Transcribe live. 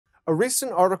A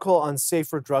recent article on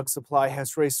safer drug supply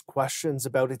has raised questions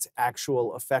about its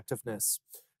actual effectiveness.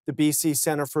 The BC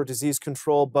Centre for Disease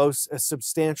Control boasts a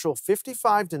substantial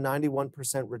 55 to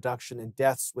 91% reduction in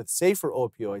deaths with safer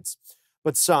opioids,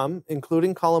 but some,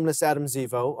 including columnist Adam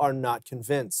Zivo, are not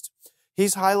convinced.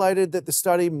 He's highlighted that the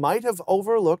study might have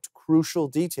overlooked crucial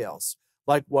details,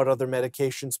 like what other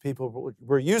medications people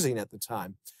were using at the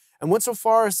time, and went so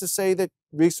far as to say that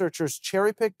researchers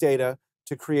cherry-pick data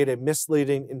to create a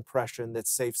misleading impression that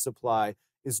safe supply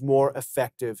is more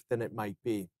effective than it might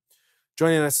be.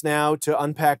 Joining us now to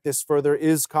unpack this further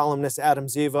is columnist Adam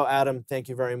Zivo. Adam, thank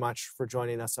you very much for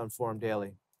joining us on Forum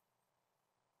Daily.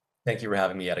 Thank you for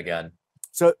having me yet again.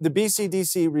 So the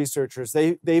BCDC researchers,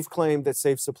 they've claimed that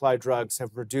safe supply drugs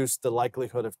have reduced the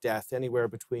likelihood of death anywhere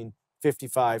between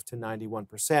 55 to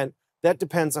 91%. That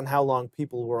depends on how long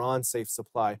people were on safe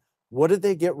supply. What did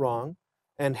they get wrong?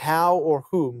 And how or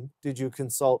whom did you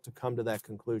consult to come to that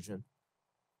conclusion?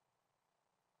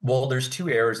 Well, there's two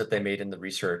errors that they made in the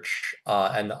research,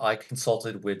 and I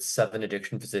consulted with 7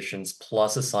 addiction physicians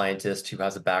plus a scientist who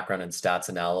has a background in stats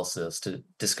analysis to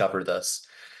discover this.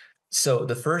 So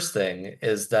the first thing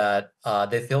is that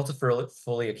they failed to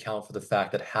fully account for the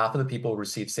fact that half of the people who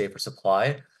received safer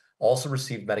supply also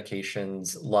received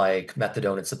medications like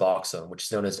methadone and Suboxone, which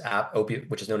is known as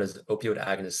opioid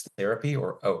agonist therapy,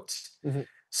 or OAT. Mm-hmm.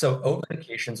 So OAT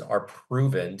medications are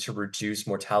proven to reduce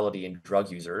mortality in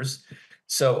drug users.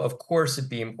 So of course, it'd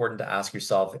be important to ask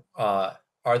yourself, are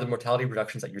the mortality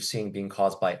reductions that you're seeing being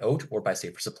caused by OAT or by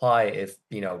safer supply if,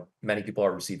 many people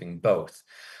are receiving both?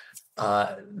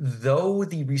 Though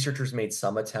the researchers made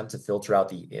some attempt to filter out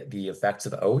the effects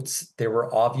of oats, there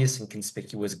were obvious and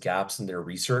conspicuous gaps in their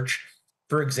research.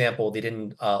 For example, they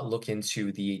didn't look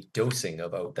into the dosing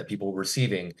of oat that people were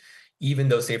receiving, even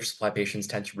though safer supply patients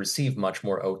tend to receive much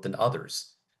more oat than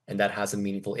others, and that has a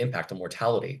meaningful impact on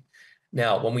mortality.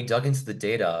 Now, when we dug into the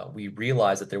data, we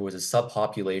realized that there was a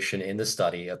subpopulation in the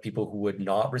study of people who had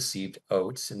not received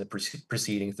oats in the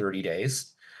preceding 30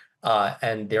 days.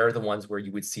 And they're the ones where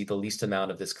you would see the least amount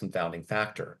of this confounding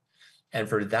factor. And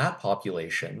for that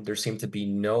population, there seemed to be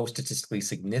no statistically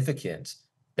significant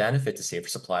benefit to safer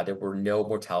supply. There were no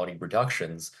mortality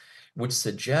reductions, which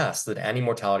suggests that any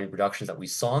mortality reductions that we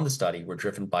saw in the study were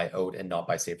driven by OAT and not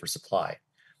by safer supply.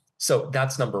 So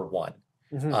that's number one.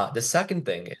 Mm-hmm. The second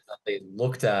thing is that they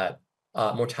looked at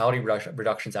mortality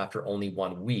reductions after only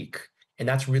 1 week. And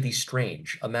that's really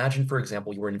strange. Imagine, for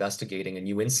example, you were investigating a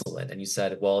new insulin and you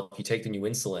said, well, if you take the new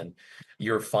insulin,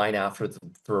 you're fine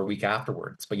for a week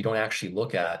afterwards, but you don't actually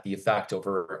look at the effect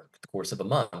over the course of a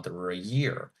month or a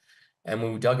year. And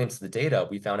when we dug into the data,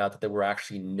 we found out that there were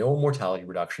actually no mortality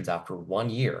reductions after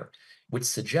 1 year, which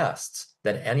suggests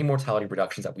that any mortality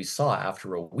reductions that we saw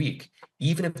after a week,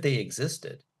 even if they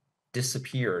existed,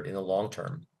 disappeared in the long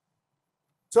term.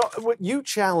 So you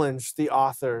challenged the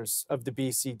authors of the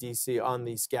BCDC on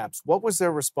these gaps. What was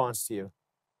their response to you?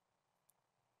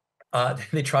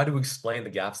 They tried to explain the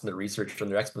gaps in the research, and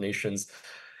their explanations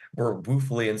were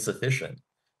woefully insufficient.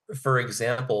 For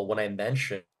example, when I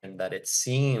mentioned that it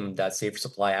seemed that safer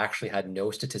supply actually had no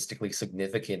statistically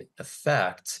significant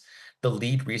effect, the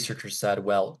lead researcher said,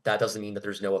 well, that doesn't mean that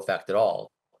there's no effect at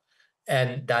all.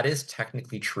 And that is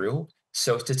technically true.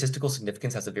 So statistical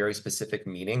significance has a very specific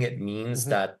meaning. It means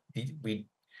that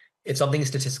if something is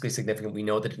statistically significant, we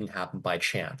know that it didn't happen by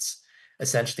chance.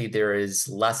 Essentially, there is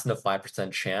less than a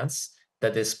 5% chance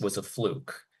that this was a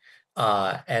fluke.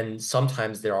 And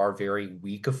sometimes there are very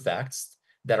weak effects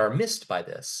that are missed by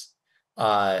this.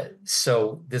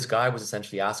 So this guy was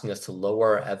essentially asking us to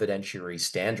lower evidentiary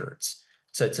standards,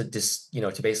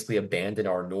 to basically abandon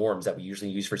our norms that we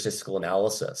usually use for statistical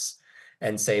analysis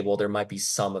and say, well, there might be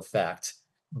some effect.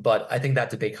 But I think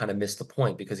that debate kind of missed the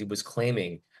point because he was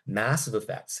claiming massive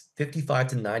effects, 55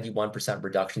 to 91%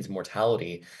 reductions in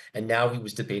mortality. And now he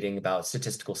was debating about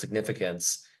statistical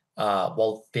significance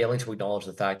while failing to acknowledge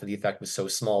the fact that the effect was so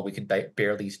small, we could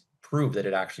barely prove that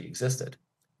it actually existed.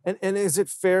 And is it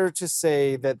fair to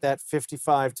say that that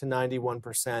 55 to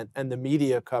 91% and the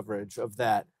media coverage of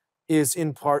that is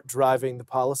in part driving the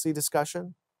policy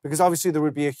discussion? Because obviously there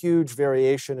would be a huge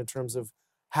variation in terms of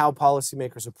how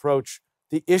policymakers approach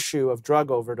the issue of drug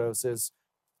overdoses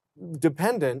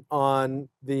dependent on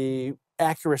the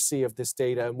accuracy of this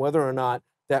data and whether or not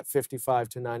that 55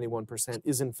 to 91%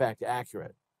 is in fact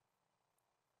accurate.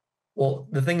 Well,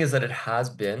 the thing is that it has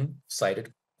been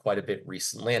cited quite a bit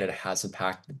recently, and it has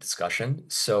impacted the discussion.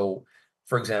 So,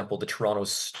 for example, the Toronto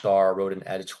Star wrote an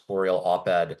editorial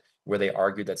op-ed where they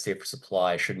argued that safer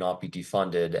supply should not be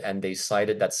defunded, and they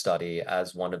cited that study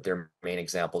as one of their main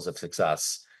examples of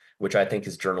success, which I think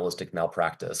is journalistic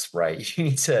malpractice, right?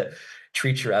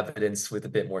 treat your evidence with a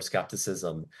bit more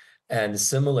skepticism. And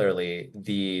similarly,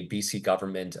 the BC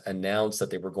government announced that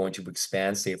they were going to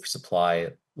expand safer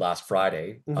supply last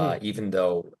Friday, Hmm. even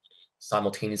though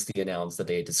simultaneously announced that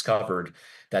they had discovered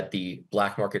that the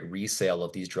black market resale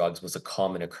of these drugs was a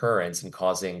common occurrence and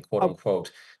causing, quote Oh,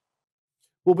 unquote,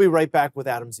 we'll be right back with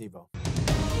Adam Zivo.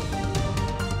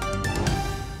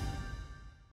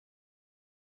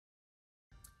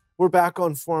 We're back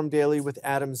on Forum Daily with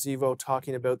Adam Zivo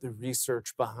talking about the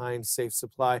research behind safe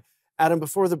supply. Adam,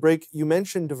 before the break, you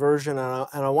mentioned diversion, and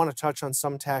I want to touch on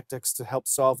some tactics to help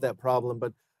solve that problem,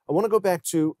 but I want to go back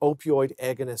to opioid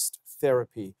agonist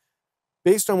therapy.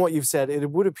 Based on what you've said,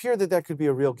 it would appear that that could be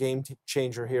a real game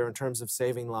changer here in terms of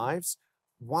saving lives.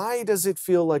 Why does it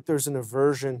feel like there's an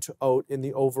aversion to OAT in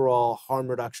the overall harm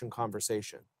reduction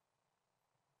conversation?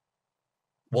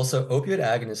 well, so opioid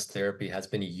agonist therapy has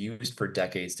been used for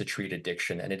decades to treat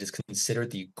addiction, and it is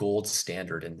considered the gold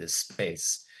standard in this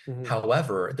space. Hmm.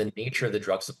 However, the nature of the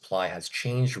drug supply has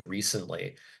changed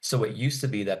recently. So it used to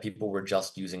be that people were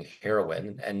just using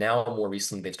heroin, and now more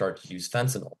recently they've started to use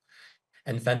fentanyl.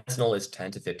 And fentanyl is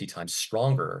 10 to 50 times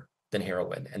stronger than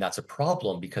heroin. And that's a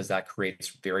problem because that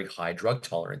creates very high drug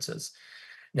tolerances.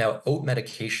 Now, OAT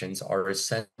medications are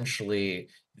essentially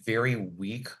very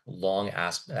weak,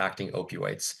 long-acting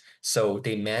opioids. So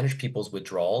they manage people's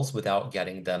withdrawals without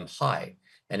getting them high.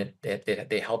 And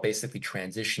they help basically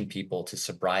transition people to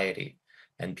sobriety,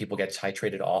 and people get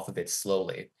titrated off of it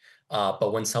slowly.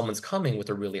 But when someone's coming with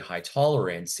a really high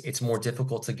tolerance, it's more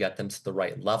difficult to get them to the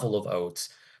right level of oats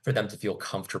for them to feel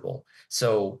comfortable.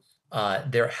 So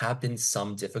there have been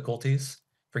some difficulties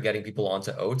for getting people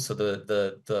onto oats. So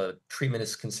the treatment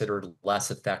is considered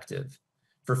less effective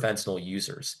for fentanyl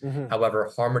users. Hmm.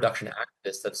 However, harm reduction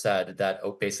activists have said that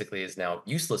oat basically is now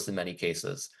useless in many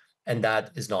cases, and that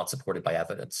is not supported by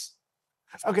evidence.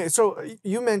 Okay, so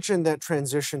you mentioned that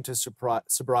transition to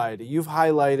sobriety. You've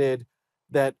highlighted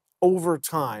that over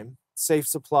time, safe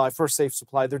supply,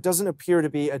 there doesn't appear to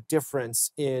be a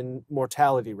difference in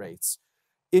mortality rates.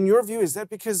 In your view, is that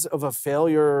because of a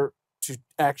failure to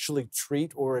actually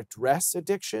treat or address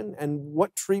addiction? And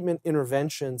what treatment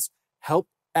interventions help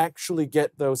actually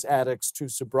get those addicts to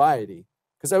sobriety?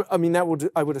 Because I mean, I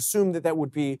would assume that that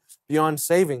would be beyond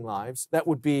saving lives. That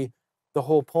would be the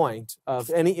whole point of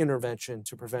any intervention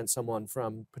to prevent someone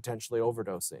from potentially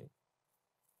overdosing.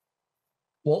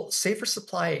 Well, safer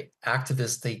supply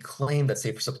activists, they claim that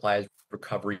safer supply is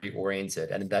recovery oriented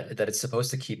and that it's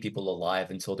supposed to keep people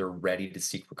alive until they're ready to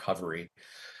seek recovery.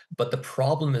 But the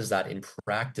problem is that in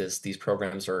practice, these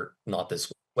programs are not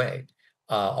this way.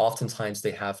 Oftentimes,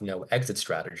 they have no exit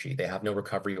strategy, they have no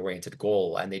recovery-oriented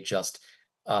goal, and they just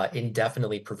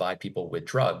indefinitely provide people with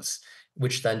drugs,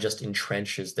 which then just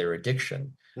entrenches their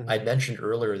addiction. I Hmm. mentioned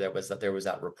earlier that there was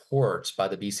that report by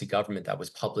the BC government that was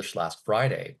published last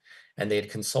Friday, and they had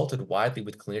consulted widely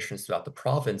with clinicians throughout the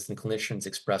province, and clinicians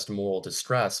expressed moral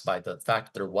distress by the fact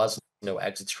that there was no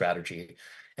exit strategy,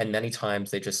 and many times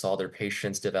they just saw their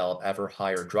patients develop ever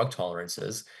higher drug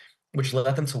tolerances, which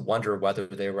led them to wonder whether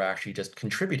they were actually just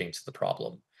contributing to the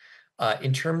problem.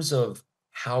 In terms of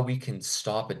how we can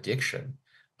stop addiction,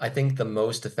 I think the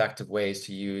most effective way is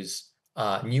to use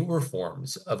newer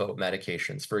forms of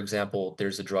medications. For example,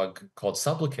 there's a drug called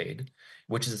Sublocade,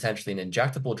 which is essentially an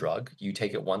injectable drug. You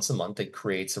take it once a month. It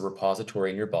creates a repository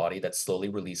in your body that slowly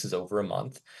releases over a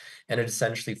month. And it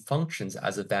essentially functions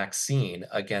as a vaccine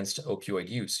against opioid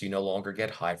use. You no longer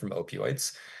get high from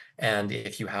opioids. And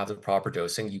if you have the proper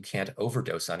dosing, you can't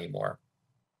overdose anymore.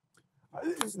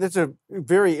 That's a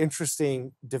very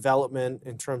interesting development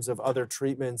in terms of other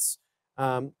treatments.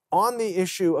 On the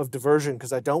issue of diversion,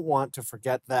 because I don't want to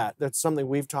forget that, that's something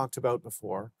we've talked about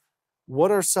before.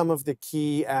 What are some of the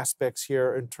key aspects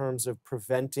here in terms of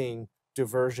preventing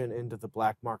diversion into the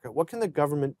black market? What can the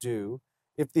government do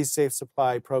if these safe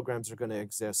supply programs are going to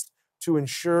exist to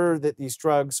ensure that these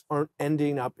drugs aren't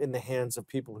ending up in the hands of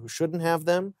people who shouldn't have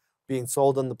them, being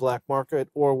sold on the black market,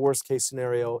 or worst case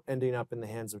scenario, ending up in the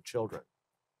hands of children?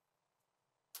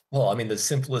 Well, I mean, the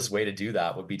simplest way to do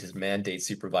that would be to mandate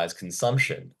supervised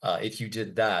consumption. If you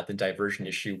did that, the diversion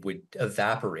issue would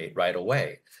evaporate right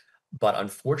away. But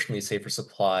unfortunately, safer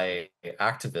supply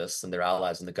activists and their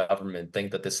allies in the government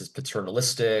think that this is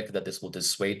paternalistic, that this will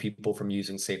dissuade people from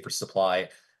using safer supply.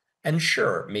 And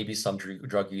sure, maybe some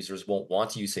drug users won't want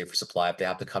to use safer supply if they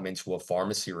have to come into a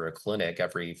pharmacy or a clinic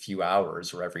every few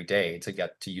hours or every day to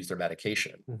get to use their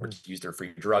medication or Mhm. to use their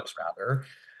free drugs, rather.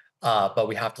 But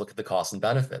we have to look at the costs and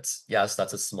benefits. Yes,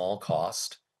 that's a small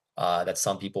cost that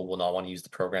some people will not want to use the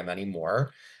program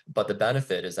anymore. But the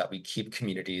benefit is that we keep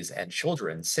communities and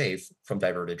children safe from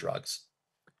diverted drugs.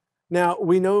 Now,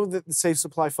 we know that the Safe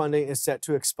Supply funding is set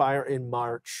to expire in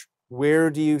March. Where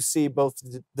do you see both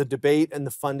the debate and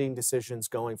the funding decisions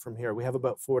going from here? We have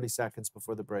about 40 seconds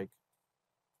before the break.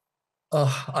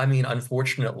 I mean,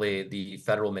 unfortunately, the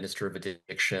federal minister of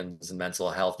addictions and mental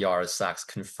health, Yara Sachs,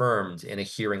 confirmed in a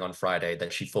hearing on Friday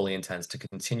that she fully intends to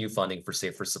continue funding for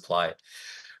safer supply,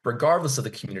 regardless of the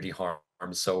community harm.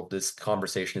 So this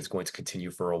conversation is going to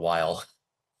continue for a while.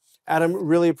 Adam,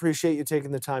 really appreciate you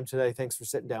taking the time today. Thanks for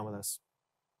sitting down with us.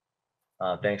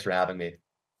 Thanks for having me.